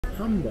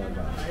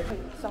hamburger.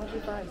 Salty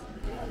fries.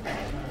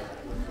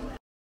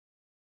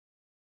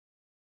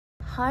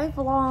 Hi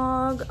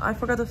vlog, I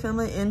forgot to film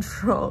the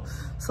intro.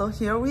 So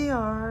here we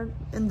are.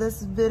 In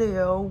this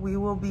video, we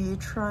will be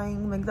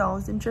trying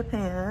McDonald's in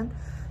Japan.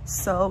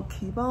 So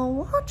keep on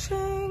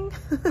watching.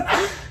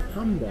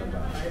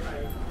 Hamburger.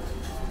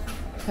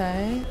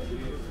 Okay.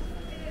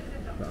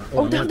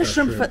 Oh, they have the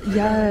shrimp.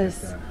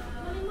 Yes.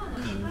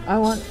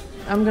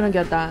 I'm gonna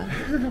get that.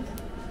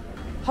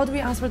 How do we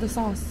ask for the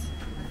sauce?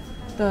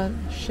 The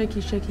shaky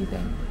thing. I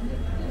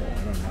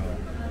don't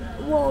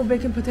know. Whoa,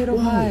 bacon potato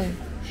pie.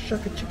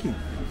 Shaka chicky.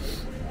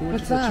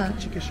 What's that?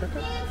 Chicky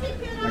shaka?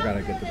 I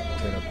gotta get the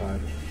potato pie.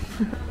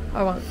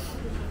 I want.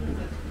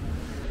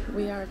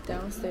 We are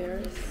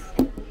downstairs.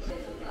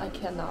 I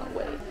cannot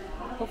wait.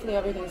 Hopefully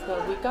everything's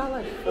good. We got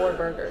like 4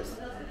 burgers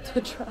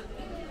to try.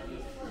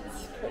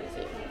 It's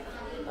crazy.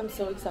 I'm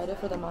so excited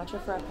for the matcha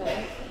frappe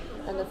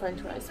and the french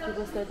fries.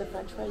 People said the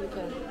french fry you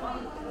can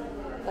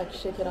like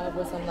shake it up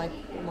with some like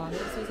umami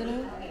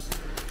seasoning.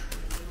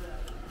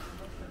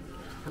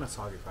 Kind of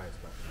soggy fries,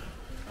 but.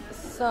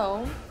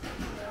 So,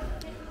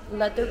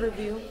 let the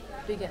review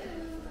begin.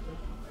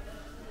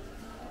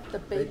 The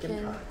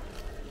bacon pie.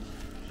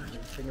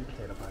 Chicken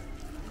potato pie.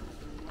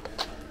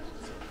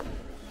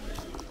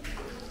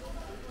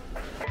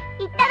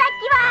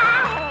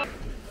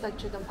 It's like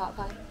chicken pot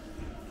pie.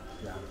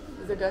 Yeah.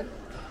 Is it good?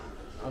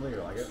 I don't think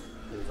you'll like it.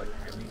 It was like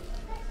hammy.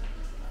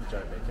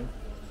 Giant bacon.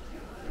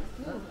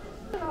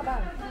 Not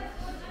bad.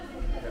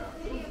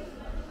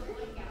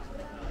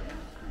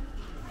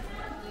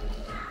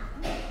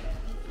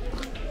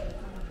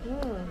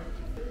 Yeah.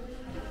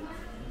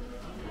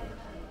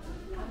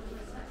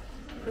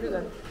 Pretty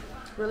good.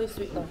 Really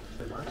sweet though.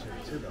 The matcha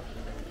too,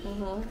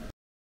 though.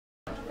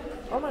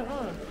 Oh my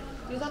god.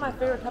 These are my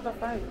favorite type of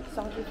fries.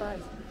 Salty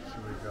fries.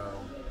 Should we go?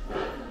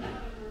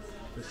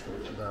 This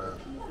the.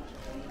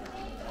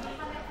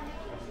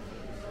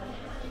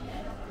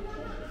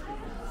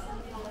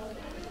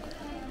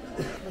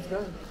 It's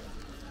good.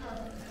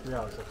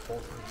 Yeah, it's a full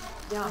thing.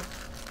 Yeah.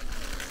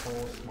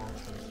 Full small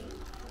shrimp.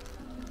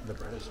 The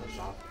bread is so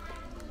soft.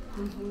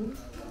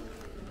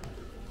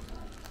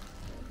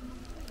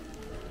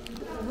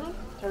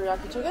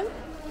 Teriyaki chicken.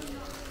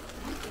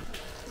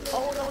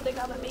 Oh no, they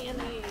got the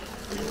mayonnaise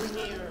in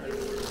here.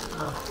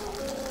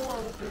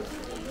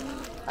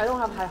 I don't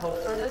have high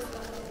hopes for this.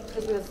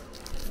 It's because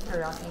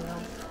teriyaki, you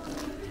know.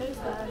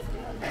 Taste that.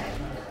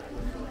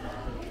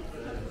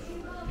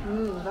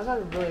 That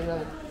got really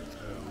good.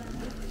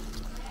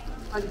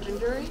 Like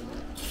gingery.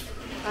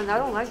 And I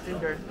don't like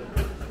ginger.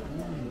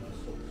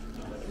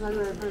 That's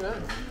really pretty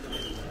good.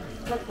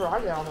 It's like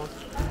karage almost.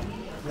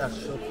 Yeah,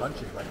 it's so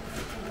crunchy, like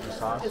the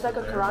sauce. It's like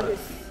a karage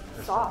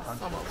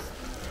sauce almost.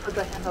 With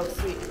the handheld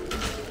sweet.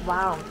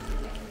 Wow.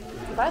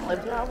 If I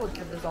lived here, I would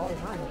give this all the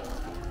time.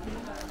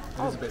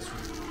 It is a bit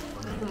sweet.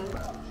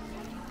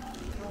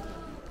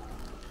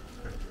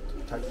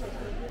 Texture is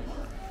good.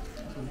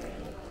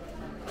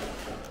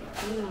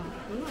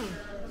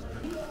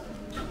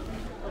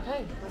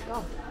 Okay, let's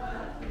go.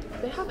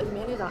 They have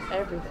mayonnaise on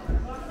everything.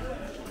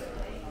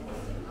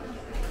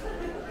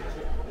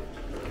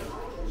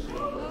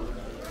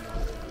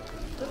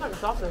 It's like a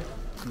sausage.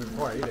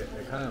 Before I eat it,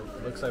 it kind of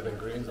looks like the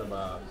ingredients of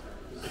a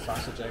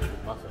sausage egg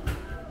muffin,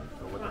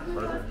 but with a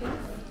burger.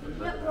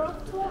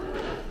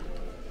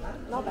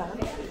 Not bad.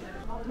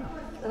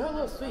 It's a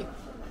little sweet.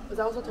 Is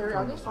that also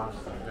teriyaki? Sauce,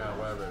 yeah,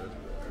 whatever it is.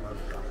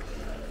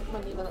 I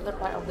need another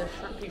bite of this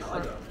shrimpy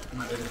shrimp.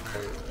 It is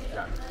very,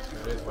 yeah,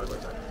 it is what it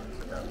looks like.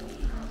 It's like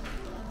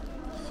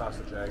a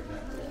sausage egg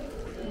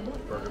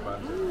with burger bun.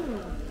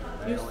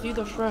 You see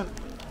the shrimp.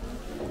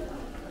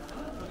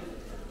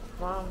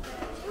 Wow.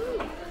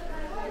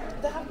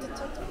 They have the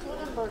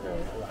Tony burger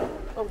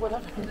or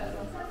whatever.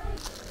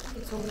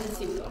 It's so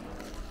messy though.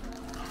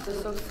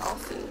 It's so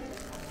saucy.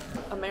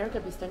 America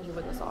be stingy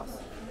with the sauce.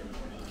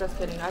 Just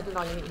kidding. I do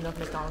not eat enough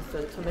McDonald's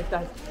to make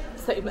that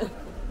statement.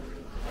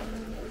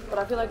 But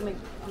I feel like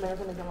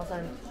American McDonald's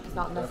is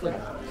not enough.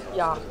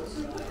 Yeah.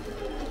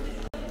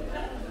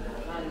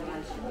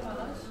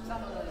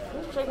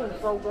 This chicken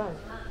is so good.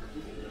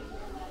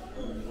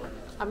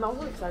 I'm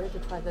also excited to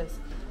try this.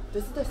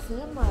 This is the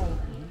samurai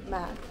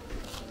mac.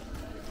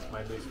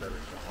 My least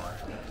favorite so far.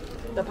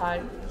 The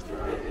pie.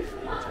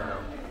 Potato.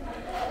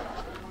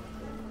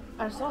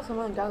 I saw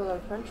someone got a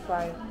French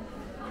fry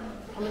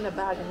come in a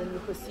bag and then you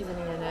put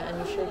seasoning in it and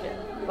you shake it.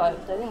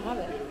 But they didn't have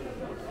it.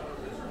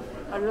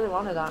 I really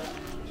wanted that.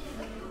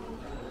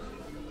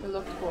 It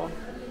looked cool.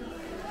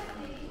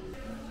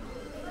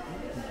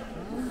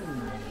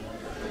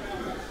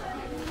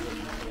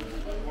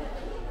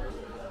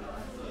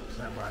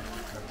 Samurai.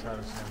 Let's try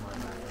the samurai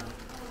mac now.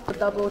 A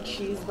double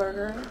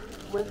cheeseburger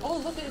with, oh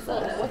look at this,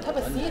 what type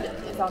of seed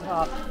is on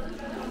top?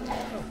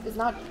 It's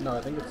not No,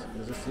 I think it's,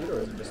 is it seed or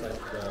is it just like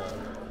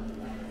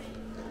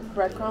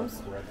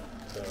breadcrumbs. bread?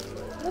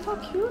 Look how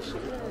cute she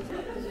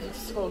is.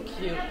 She's so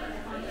cute.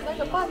 It's like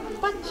a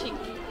butt cheek.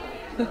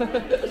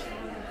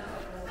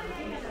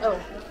 Oh.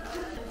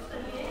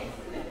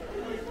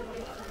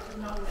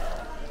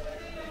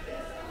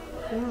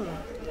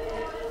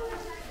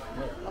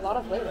 lot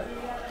of flavor.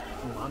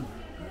 Umami.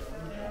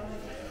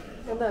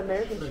 And the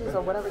American cheese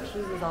or whatever cheese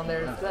is on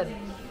there is good.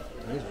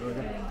 It is really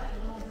good.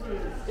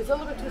 It's a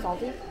little bit too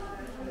salty.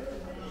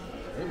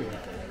 Maybe.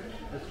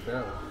 It's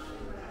very.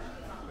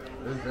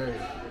 It's very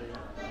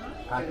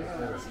packed with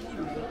flavor.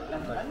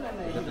 Like,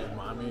 you get the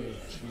umami,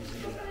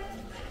 cheesy,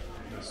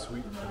 the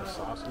sweet from the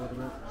sauce a little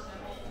bit.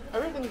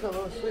 Everything's a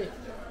little sweet,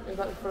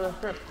 except for the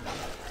shrimp.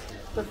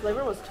 The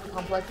flavor was too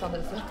complex on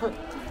this.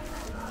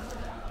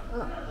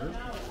 Oh, really?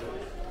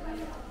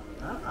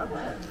 I like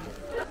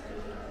it.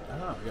 I don't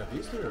know. Yeah,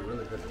 these two are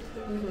really good.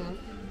 Mm-hmm.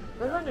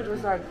 This one is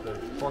just like... The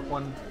pork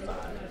one. That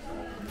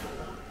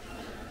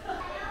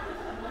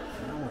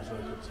one's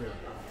really good too.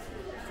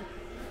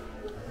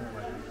 I think I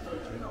like the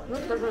Gino.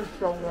 This burger is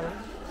so good.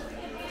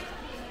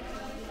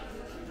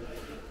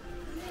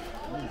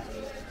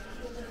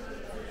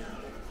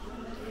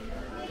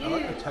 I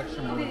like the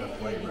texture more than the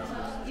flavor.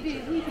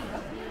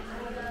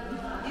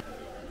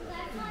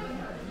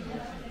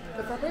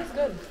 The pepper is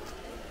good.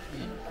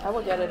 I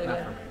will get it Not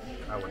again. for me.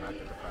 I would not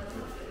get the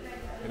pepper.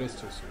 It is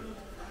too sweet.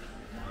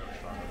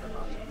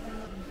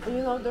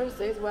 You know, there's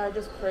days where I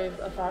just crave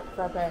a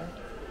frappe.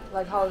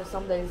 Like how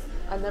some days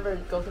I never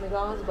go to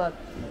McDonald's, but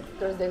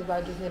there's days where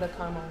I just need a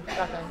caramel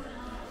frappe.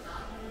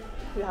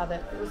 You have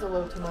it. It was a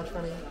little too much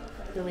for me.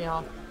 Threw me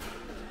off.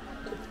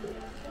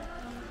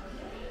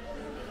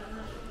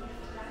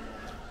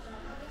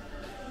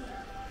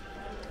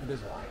 It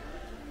is a lot.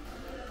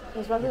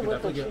 Especially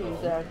with the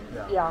cheese there.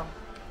 Yeah.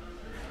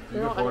 You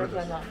don't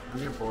understand that.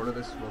 You get bored of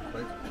this real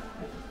quick.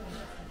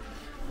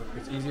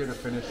 It's easier to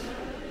finish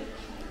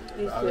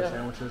the other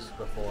sandwiches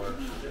before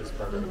this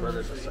burger. The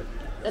burger's just like...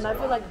 And I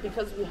feel like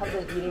because we have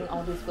been eating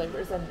all these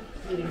flavors and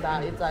eating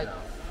that, it's like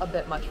a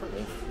bit much for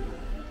me.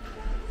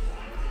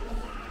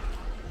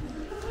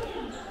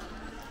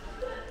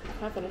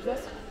 Can I finish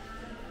this?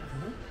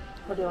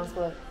 Or do you want to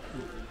split it?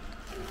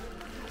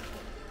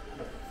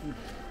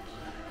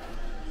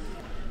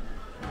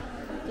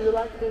 Do you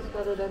like this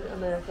better than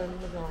American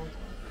McDonald's?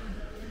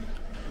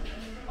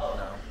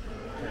 No,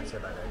 can't say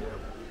that I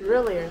do.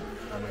 Really? I mean,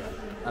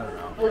 I don't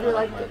know. Would you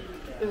like my, it?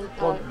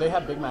 Well, they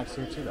have Big Macs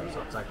here too, though,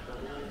 so it's like,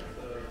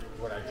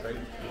 would I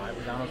trade my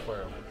McDonald's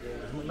for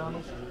this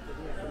McDonald's?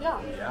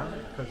 Yeah. Yeah,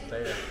 because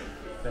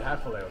they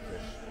have filet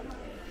fish.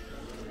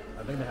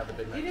 I think they have the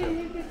Big Mac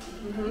too.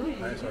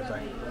 Right, so it's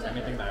like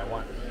anything that I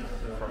want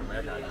from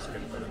America, I just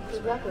get it for them.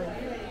 Exactly.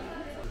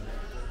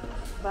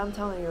 But I'm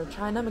telling you,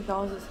 China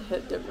McDonald's is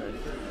hit different.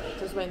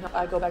 Just wait until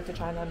I go back to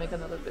China and make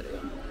another video.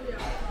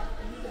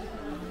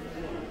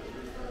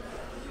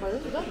 What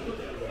is it?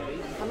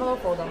 I'm a little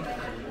full though.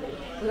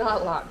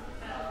 Not a lot.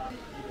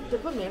 They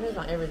put mayonnaise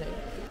on everything.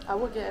 I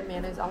would get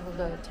mayonnaise off of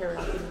the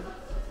teriyaki,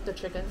 the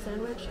chicken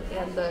sandwich,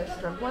 and the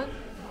shrimp one.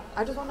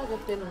 I just want like a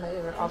thin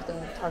layer of the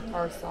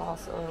tartar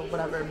sauce or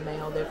whatever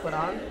mayo they put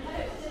on.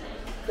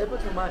 They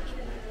put too much,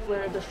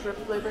 where the shrimp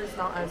flavor is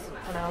not as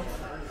pronounced.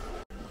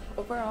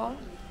 Overall,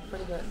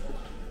 pretty good.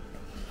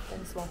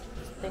 Thanks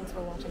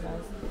for watching,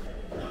 guys.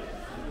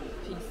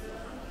 Peace.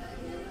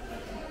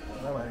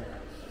 Bye-bye.